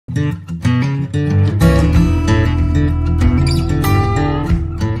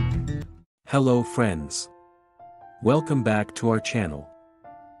Hello friends. Welcome back to our channel.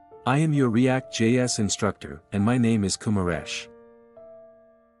 I am your React.js instructor and my name is Kumaresh.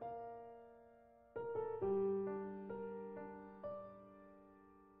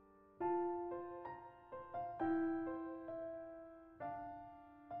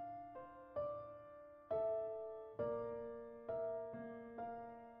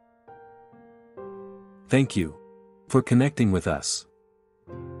 Thank you for connecting with us.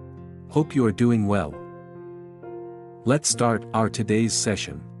 Hope you are doing well. Let's start our today's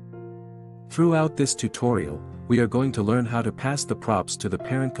session. Throughout this tutorial, we are going to learn how to pass the props to the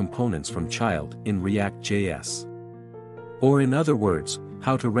parent components from child in React.js. Or in other words,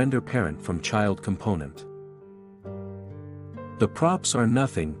 how to render parent from child component. The props are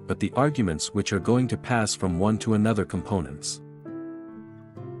nothing but the arguments which are going to pass from one to another components.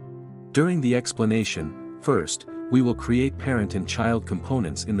 During the explanation, first, we will create parent and child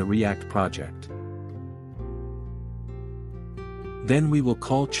components in the React project. Then we will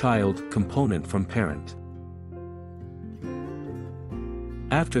call child component from parent.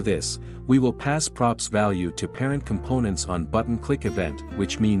 After this, we will pass props value to parent components on button click event,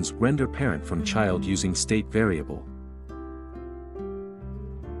 which means render parent from child using state variable.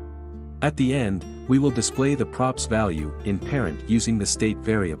 At the end, we will display the props value in parent using the state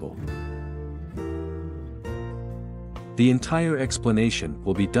variable. The entire explanation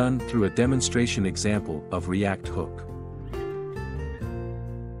will be done through a demonstration example of React Hook.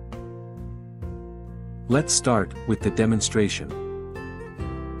 Let's start with the demonstration.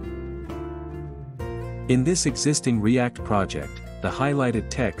 In this existing React project, the highlighted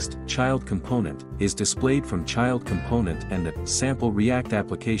text, child component, is displayed from child component and the sample React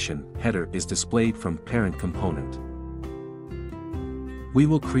application, header, is displayed from parent component. We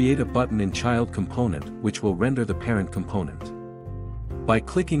will create a button in child component which will render the parent component. By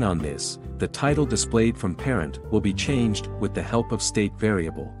clicking on this, the title displayed from parent will be changed with the help of state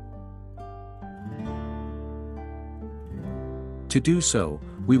variable. To do so,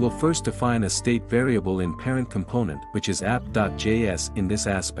 we will first define a state variable in parent component which is app.js in this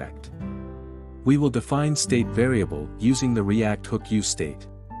aspect. We will define state variable using the React Hook useState.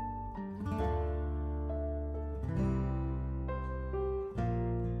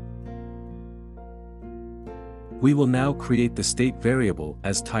 We will now create the state variable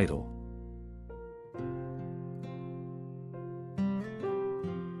as title.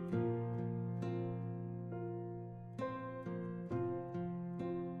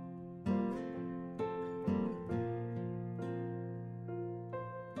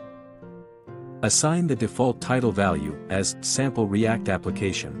 Assign the default title value as sample React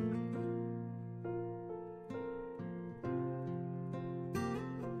application.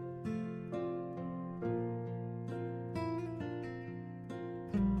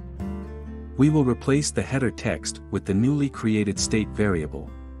 We will replace the header text with the newly created state variable.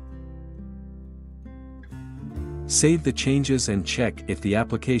 Save the changes and check if the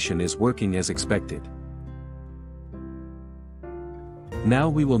application is working as expected. Now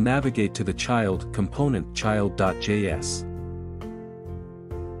we will navigate to the child component child.js.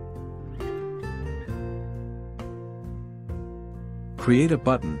 Create a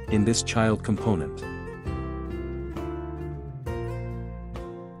button in this child component.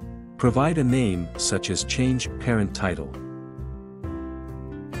 Provide a name such as change parent title.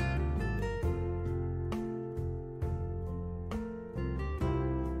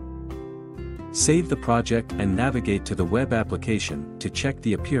 Save the project and navigate to the web application to check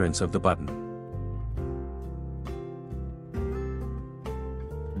the appearance of the button.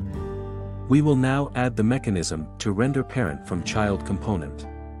 We will now add the mechanism to render parent from child component.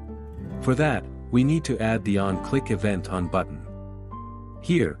 For that, we need to add the onClick event on button.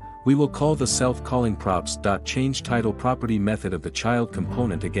 Here, we will call the self-calling props.changeTitle property method of the child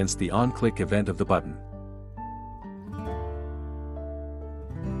component against the onClick event of the button.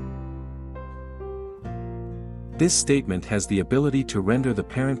 This statement has the ability to render the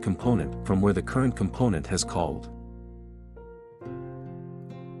parent component from where the current component has called.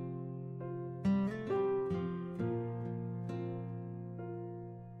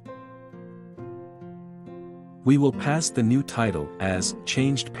 We will pass the new title as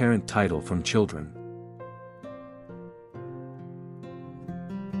changed parent title from children.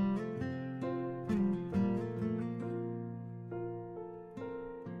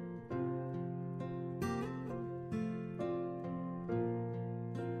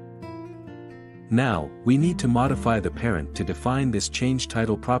 Now, we need to modify the parent to define this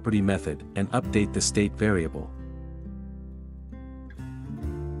changeTitle property method and update the state variable.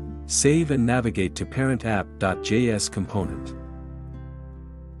 Save and navigate to parent app.js component.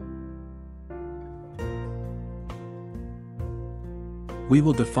 We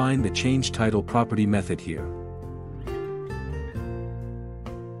will define the change title property method here.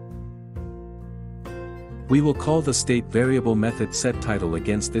 We will call the state variable method setTitle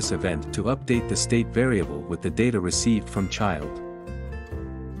against this event to update the state variable with the data received from child.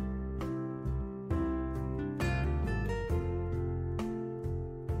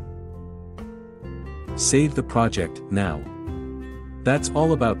 Save the project now. That's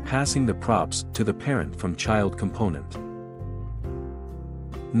all about passing the props to the parent from child component.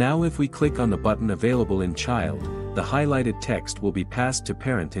 Now if we click on the button available in child, the highlighted text will be passed to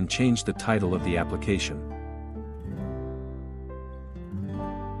parent and change the title of the application.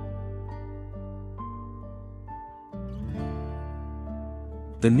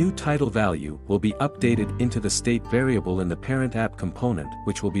 The new title value will be updated into the state variable in the parent app component,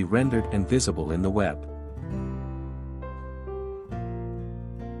 which will be rendered and visible in the web.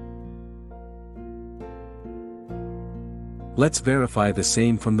 Let's verify the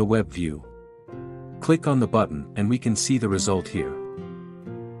same from the web view. Click on the button and we can see the result here.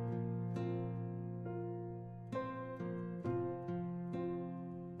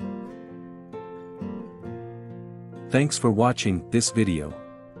 Thanks for watching this video.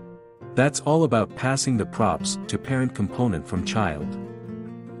 That's all about passing the props to parent component from child.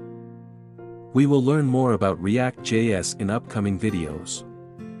 We will learn more about React.js in upcoming videos.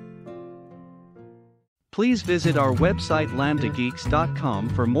 Please visit our website lambdageeks.com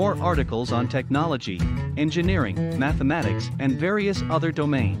for more articles on technology, engineering, mathematics, and various other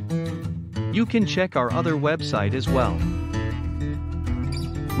domains. You can check our other website as well.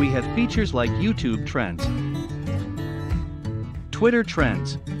 We have features like YouTube Trends, Twitter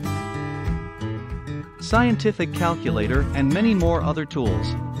Trends, Scientific Calculator, and many more other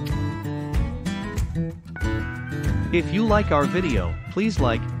tools. If you like our video, please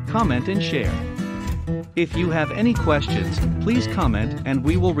like, comment and share. If you have any questions, please comment and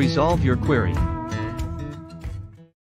we will resolve your query.